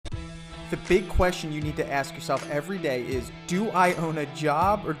The big question you need to ask yourself every day is, do I own a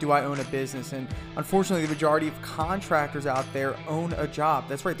job or do I own a business? And unfortunately, the majority of contractors out there own a job.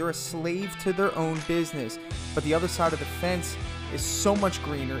 That's right, they're a slave to their own business. But the other side of the fence is so much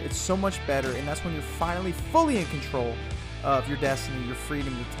greener, it's so much better, and that's when you're finally fully in control of your destiny, your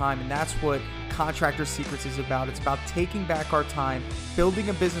freedom, your time. And that's what Contractor Secrets is about. It's about taking back our time, building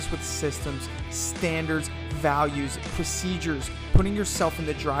a business with systems, standards, values, procedures, putting yourself in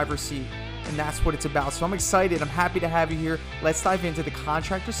the driver's seat. And that's what it's about. So I'm excited. I'm happy to have you here. Let's dive into the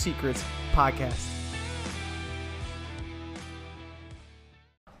Contractor Secrets podcast.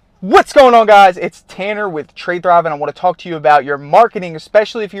 What's going on, guys? It's Tanner with Trade Thrive, and I want to talk to you about your marketing,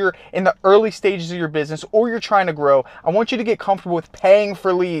 especially if you're in the early stages of your business or you're trying to grow. I want you to get comfortable with paying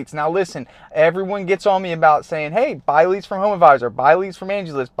for leads. Now, listen, everyone gets on me about saying, hey, buy leads from HomeAdvisor, buy leads from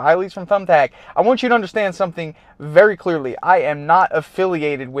AngieList, buy leads from Thumbtack. I want you to understand something very clearly. I am not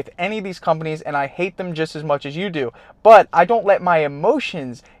affiliated with any of these companies, and I hate them just as much as you do. But I don't let my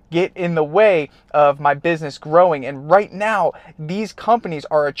emotions get in the way of my business growing. And right now, these companies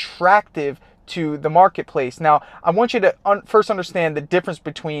are attractive to the marketplace. Now, I want you to first understand the difference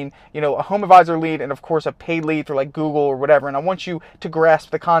between, a HomeAdvisor lead and of course a paid lead through like Google or whatever. And I want you to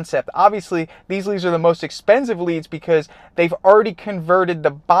grasp the concept. Obviously, these leads are the most expensive leads because they've already converted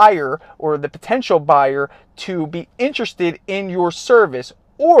the buyer or the potential buyer to be interested in your service,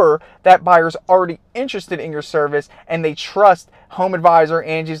 or that buyer's already interested in your service and they trust HomeAdvisor,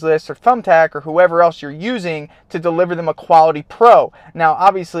 Angie's List, or Thumbtack, or whoever else you're using to deliver them a quality pro. Now,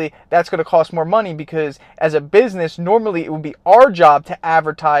 obviously, that's going to cost more money because as a business, normally it would be our job to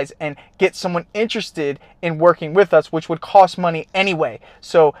advertise and get someone interested in working with us, which would cost money anyway.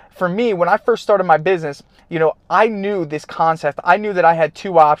 So for me, when I first started my business, I knew this concept. I knew that I had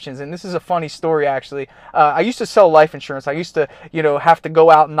two options, and this is a funny story, actually. I used to sell life insurance. I used to, have to go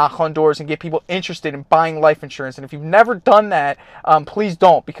out and knock on doors and get people interested in buying life insurance. And if you've never done that, please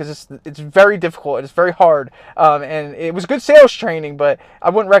don't, because it's very difficult. It's very hard, and it was good sales training, but I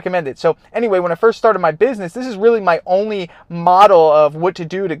wouldn't recommend it. So anyway, when I first started my business, this is really my only model of what to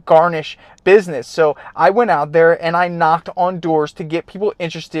do to garnish business. So I went out there and I knocked on doors to get people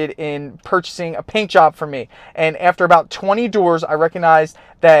interested in purchasing a paint job from me. And after about 20 doors, I recognized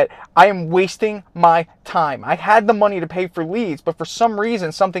that I am wasting my time. I had the money to pay for leads, but for some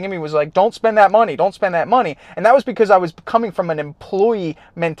reason, something in me was like, don't spend that money, don't spend that money. And that was because I was coming from an employee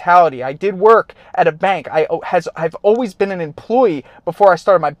mentality. I did work at a bank. I've always been an employee before I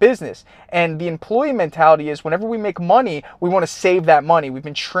started my business. And the employee mentality is whenever we make money, we want to save that money. We've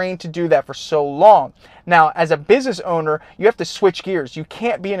been trained to do that for so long. Now, as a business owner, you have to switch gears. You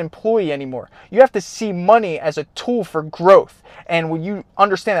can't be an employee anymore. You have to see money as a tool for growth. And when you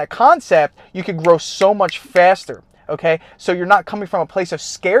understand that concept, you can grow so much faster. Okay, so you're not coming from a place of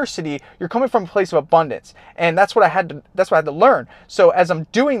scarcity, you're coming from a place of abundance. And that's what I had to learn. So as I'm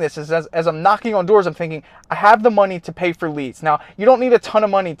doing this, as I'm knocking on doors, I'm thinking, I have the money to pay for leads. Now, you don't need a ton of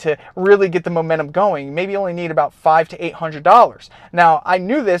money to really get the momentum going. Maybe you only need about $500 to $800. Now, I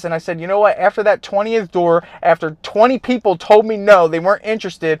knew this and I said, you know what, after that 20th door, after 20 people told me no, they weren't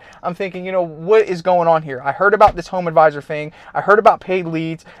interested, I'm thinking, what is going on here? I heard about this HomeAdvisor thing. I heard about paid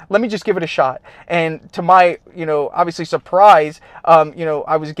leads. Let me just give it a shot. And to my, obviously surprise,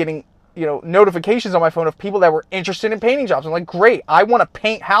 I was getting notifications on my phone of people that were interested in painting jobs. I'm like, great, I want to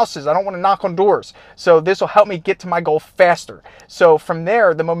paint houses. I don't want to knock on doors. So this will help me get to my goal faster. So from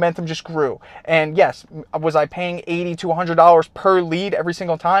there, the momentum just grew. And yes, was I paying $80 to $100 per lead every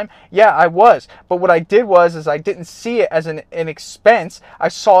single time? Yeah, I was. But what I did was I didn't see it as an expense. I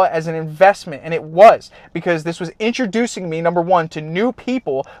saw it as an investment, and it was, because this was introducing me, number one, to new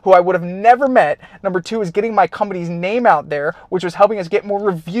people who I would have never met. Number two is getting my company's name out there, which was helping us get more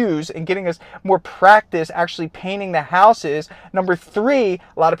reviews and getting us more practice actually painting the houses. Number three,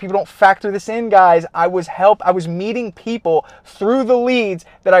 a lot of people don't factor this in, guys. I was meeting people through the leads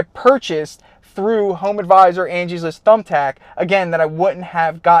that I purchased through HomeAdvisor, Angie's List, Thumbtack, again, that I wouldn't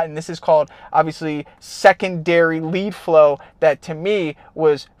have gotten. This is called, obviously, secondary lead flow that to me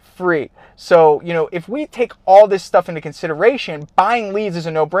was free. So, if we take all this stuff into consideration, buying leads is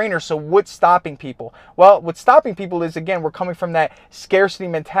a no-brainer. So what's stopping people? Well, what's stopping people is, again, we're coming from that scarcity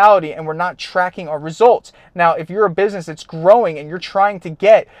mentality and we're not tracking our results. Now, if you're a business that's growing and you're trying to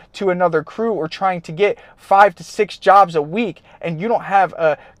get to another crew or trying to get 5 to 6 jobs a week and you don't have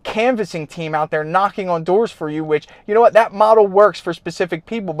a canvassing team out there knocking on doors for you, which, that model works for specific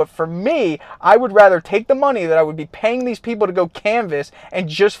people. But for me, I would rather take the money that I would be paying these people to go canvass and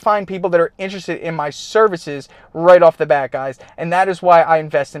just just find people that are interested in my services right off the bat, guys. And that is why I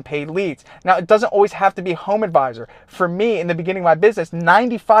invest in paid leads. Now, it doesn't always have to be HomeAdvisor. For me, in the beginning of my business,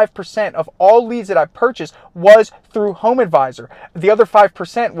 95% of all leads that I purchased was through HomeAdvisor. The other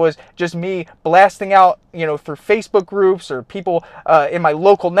 5% was just me blasting out, through Facebook groups or people in my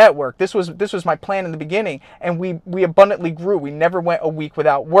local network. This was my plan in the beginning, and we abundantly grew. We never went a week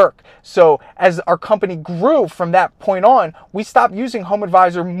without work. So as our company grew from that point on, we stopped using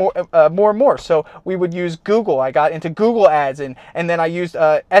HomeAdvisor more and more. So we would use Google. I got into Google ads, and then I used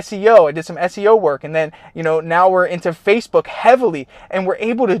SEO. I did some SEO work, and then now we're into Facebook heavily, and we're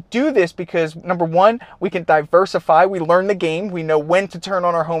able to do this because, number one, we can diversify. We learn the game. We know when to turn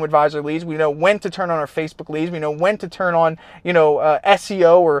on our HomeAdvisor leads. We know when to turn on our Facebook leads. We know when to turn on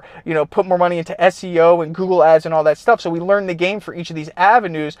SEO, or put more money into SEO and Google ads and all that stuff. So we learn the game for each of these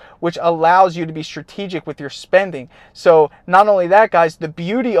avenues, which allows you to be strategic with your spending. So not only that, guys, the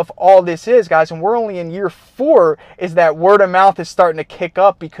beauty of all this is, guys, and we're only in year 4, is that word of mouth is starting to kick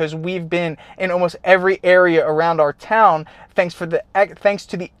up because we've been in almost every area around our town, thanks to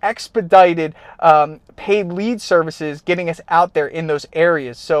the expedited paid lead services getting us out there in those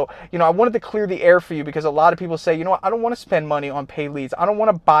areas. So, I wanted to clear the air for you, because a lot of people say, I don't want to spend money on paid leads. I don't want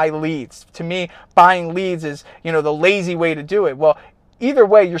to buy leads. To me, buying leads is, the lazy way to do it. Well, either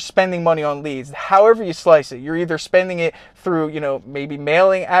way, you're spending money on leads. However you slice it, you're either spending it through, maybe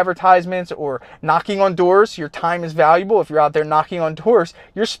mailing advertisements or knocking on doors. Your time is valuable. If you're out there knocking on doors,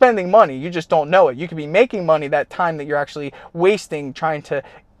 you're spending money. You just don't know it. You could be making money that time that you're actually wasting trying to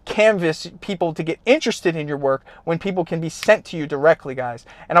canvas people to get interested in your work, when people can be sent to you directly, guys.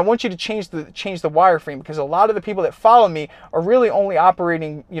 And I want you to change the wireframe, because a lot of the people that follow me are really only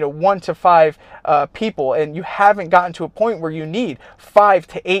operating 1 to 5 people, and you haven't gotten to a point where you need 5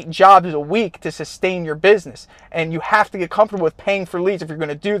 to 8 jobs a week to sustain your business. And you have to get comfortable with paying for leads if you're going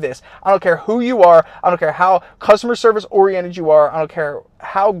to do this. I don't care who you are. I don't care how customer service oriented you are. I don't care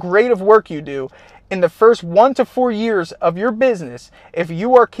how great of work you do. In the first 1 to 4 years of your business, if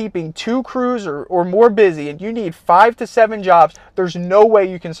you are keeping 2 crews or more busy and you need 5 to 7 jobs, there's no way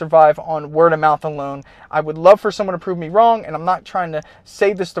you can survive on word of mouth alone. I would love for someone to prove me wrong, and I'm not trying to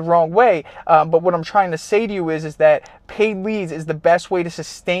say this the wrong way, but what I'm trying to say to you is that paid leads is the best way to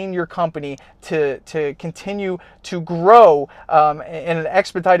sustain your company, to continue to grow in an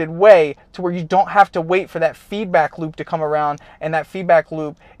expedited way, to where you don't have to wait for that feedback loop to come around, and that feedback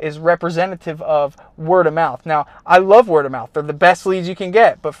loop is representative of word of mouth. Now, I love word of mouth. They're the best leads you can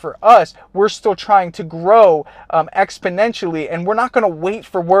get, but for us, we're still trying to grow exponentially, and we're not going to wait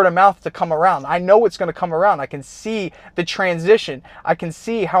for word of mouth to come around. I know it's going to come around. I can see the transition. I can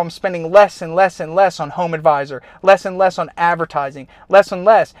see how I'm spending less and less and less on HomeAdvisor, less and less on advertising, less and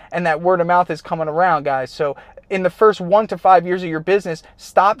less, and that word of mouth is coming around, guys. So in the first 1 to 5 years of your business,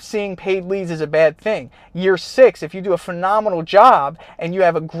 stop seeing paid leads as a bad thing. Year 6, if you do a phenomenal job and you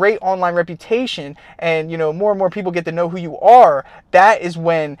have a great online reputation, and more and more people get to know who you are, that is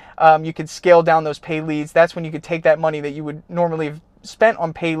when you could scale down those paid leads. That's when you could take that money that you would normally have spent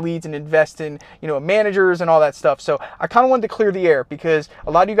on paid leads and invest in managers and all that stuff. So I kind of wanted to clear the air, because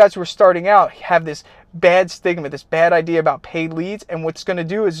a lot of you guys who are starting out have this bad stigma, this bad idea about paid leads, and what's going to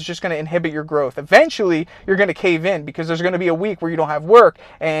do is it's just going to inhibit your growth. Eventually, you're going to cave in, because there's going to be a week where you don't have work,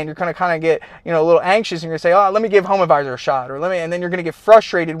 and you're going to kind of get a little anxious, and you're going to say, oh, let me give HomeAdvisor a shot, and then you're going to get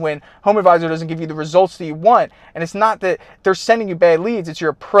frustrated when HomeAdvisor doesn't give you the results that you want. And it's not that they're sending you bad leads, it's your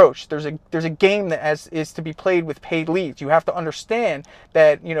approach. There's a game that is to be played with paid leads. You have to understand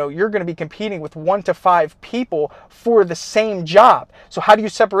that you're going to be competing with 1 to 5 people for the same job. So how do you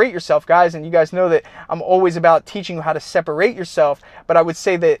separate yourself, guys? And you guys know that I'm always about teaching you how to separate yourself, but I would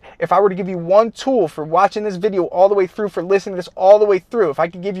say that if I were to give you one tool for watching this video all the way through, for listening to this all the way through, if I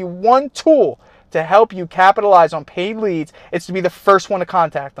could give you one tool to help you capitalize on paid leads, it's to be the first one to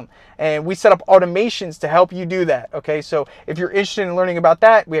contact them. And we set up automations to help you do that. Okay, so if you're interested in learning about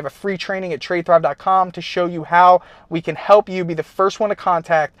that, we have a free training at TradeThrive.com to show you how we can help you be the first one to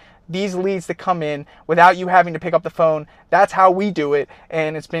contact these leads that come in without you having to pick up the phone. That's how we do it,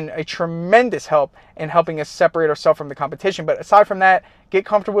 and it's been a tremendous help in helping us separate ourselves from the competition. But aside from that, get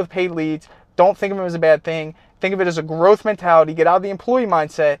comfortable with paid leads. Don't think of them as a bad thing. Think of it as a growth mentality. Get out of the employee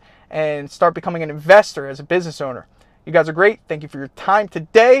mindset and start becoming an investor as a business owner. You guys are great. Thank you for your time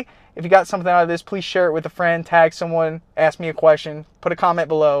today. If you got something out of this, please share it with a friend, tag someone, ask me a question, put a comment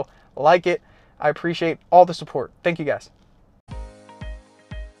below, like it. I appreciate all the support. Thank you, guys.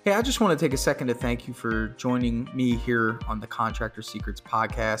 Hey, I just want to take a second to thank you for joining me here on the Contractor Secrets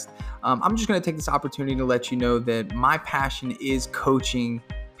podcast. I'm just going to take this opportunity to let you know that my passion is coaching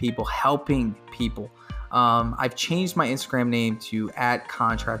people, helping people. I've changed my Instagram name to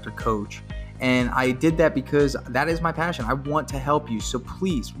 @contractorcoach. And I did that because that is my passion. I want to help you. So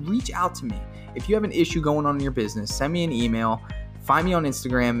please reach out to me. If you have an issue going on in your business, send me an email, find me on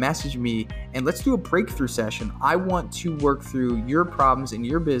Instagram, message me, and let's do a breakthrough session. I want to work through your problems in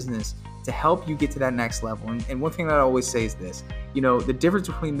your business to help you get to that next level. And one thing that I always say is this, the difference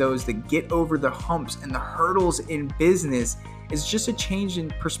between those that get over the humps and the hurdles in business is just a change in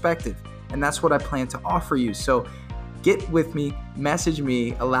perspective. And that's what I plan to offer you. So get with me, message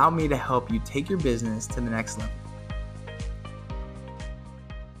me, allow me to help you take your business to the next level.